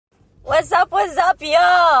What's up,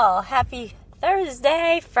 y'all? Happy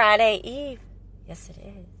Thursday, Friday Eve. Yes, it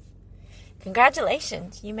is.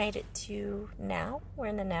 Congratulations. You made it to now. We're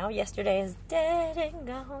in the now. Yesterday is dead and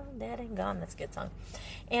gone, dead and gone. That's a good song.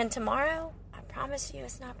 And tomorrow, I promise you,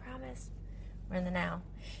 it's not promised. We're in the now.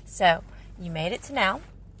 So, you made it to now.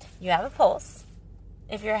 You have a pulse.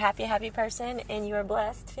 If you're a happy person and you're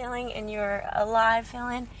blessed feeling and you're alive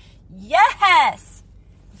feeling, yes!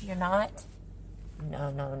 If you're not,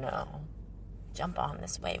 no. Jump on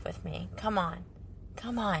this wave with me. Come on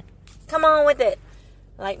with it.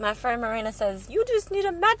 Like my friend Marina says, you just need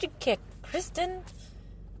a magic kick, Kristen.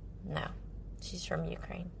 No, she's from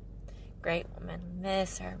Ukraine. Great woman.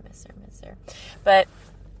 Miss her. But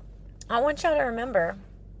I want y'all to remember,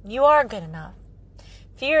 you are good enough.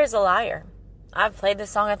 Fear is a liar. I've played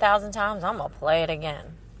this song 1,000 times. I'm going to play it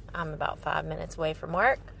again. I'm about 5 minutes away from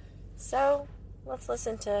work. So let's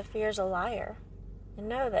listen to Fear's a Liar and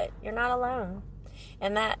know that you're not alone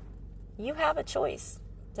and that you have a choice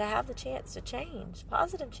to have the chance to change,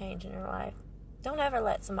 positive change in your life. Don't ever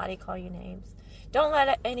let somebody call you names. Don't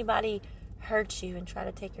let anybody hurt you and try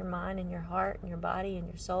to take your mind and your heart and your body and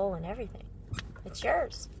your soul and everything. It's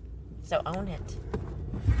yours. So own it.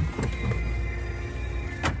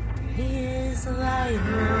 He is a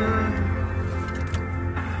liar.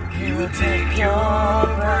 He will take your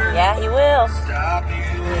breath. Yeah, he will. Stop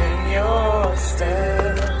you in your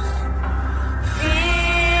steps.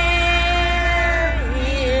 Fear, he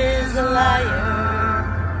is a liar.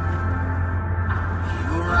 He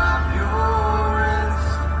will rob your rest.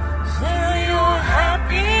 Steal your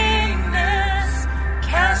happiness.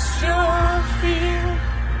 Cast your fear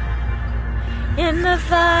in the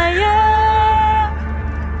fire.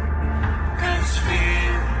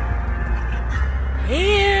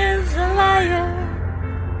 He is a liar.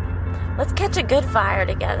 Let's catch a good fire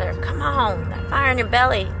together. Come on, that fire in your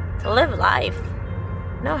belly to live life.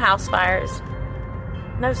 No house fires.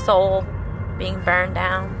 No soul being burned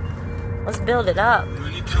down. Let's build it up.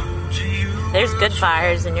 There's good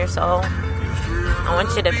fires in your soul. I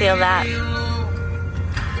want you to feel that.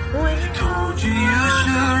 When he told you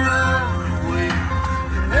should run away,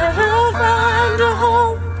 never find a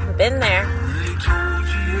home. I've been there.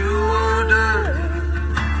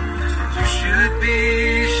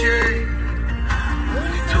 Be ashamed when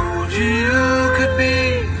he told you you could be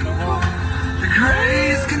the one. The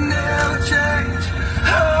grace can never change.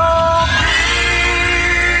 Oh,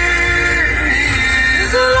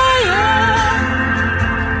 he's a liar.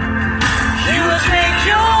 He will take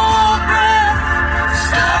your breath,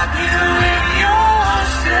 stop you in your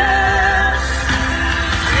steps.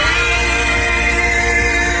 He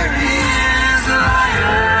is a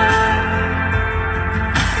liar.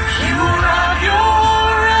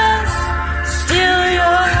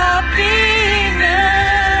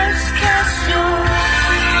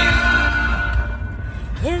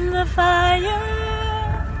 Fire,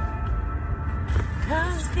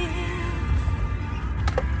 'cause he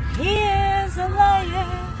is a liar.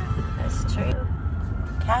 That's true.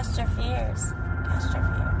 Cast your fears.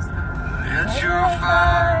 Let your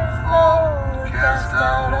fire fall, cast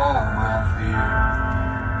out all my fears.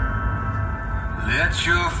 Let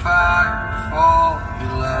your fire fall,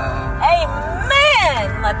 your love.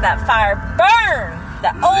 Amen. Let that fire burn.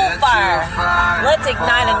 The old fire. Let's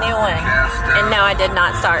ignite a new one. And no, I did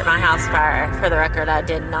not start my house fire. For the record, I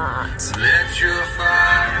did not.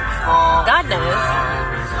 God knows.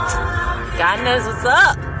 God knows what's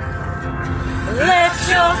up. Let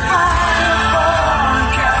your fire fall.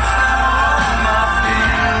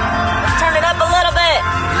 Let's turn it up a little bit.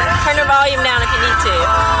 Turn your volume down if you need to.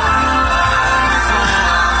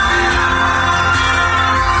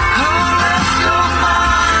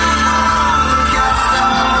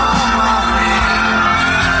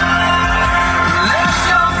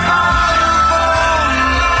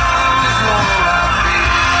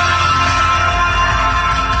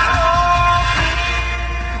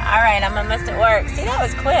 Almost at work. See, that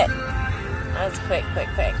was quick. That was quick.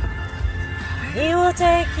 He will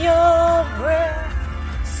take your breath,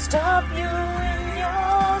 stop you in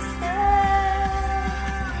your steps.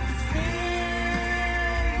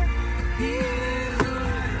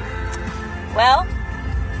 Well,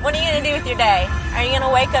 what are you going to do with your day? Are you going to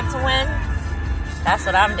wake up to win? That's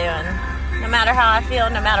what I'm doing. No matter how I feel,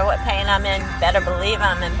 no matter what pain I'm in, better believe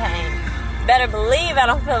I'm in pain. Better believe I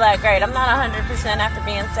don't feel that great. I'm not 100% after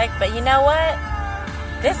being sick, but you know what?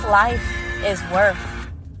 This life is worth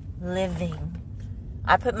living.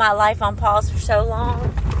 I put my life on pause for so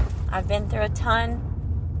long. I've been through a ton.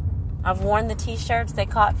 I've worn the t-shirts that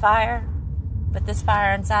caught fire, but this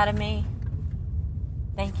fire inside of me,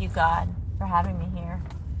 thank you, God, for having me here.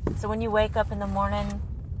 So when you wake up in the morning,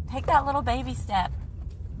 take that little baby step.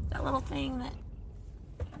 That little thing that,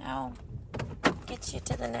 gets you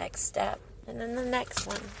to the next step. And then the next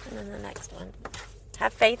one. And then the next one.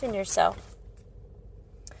 Have faith in yourself.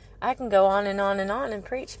 I can go on and on and on and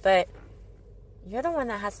preach, but you're the one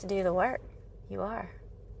that has to do the work. You are.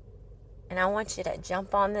 And I want you to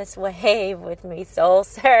jump on this wave with me, Soul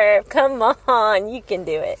Serve. Come on, you can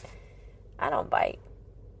do it. I don't bite,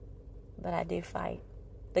 but I do fight.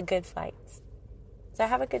 The good fights. So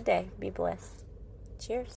have a good day. Be blessed. Cheers.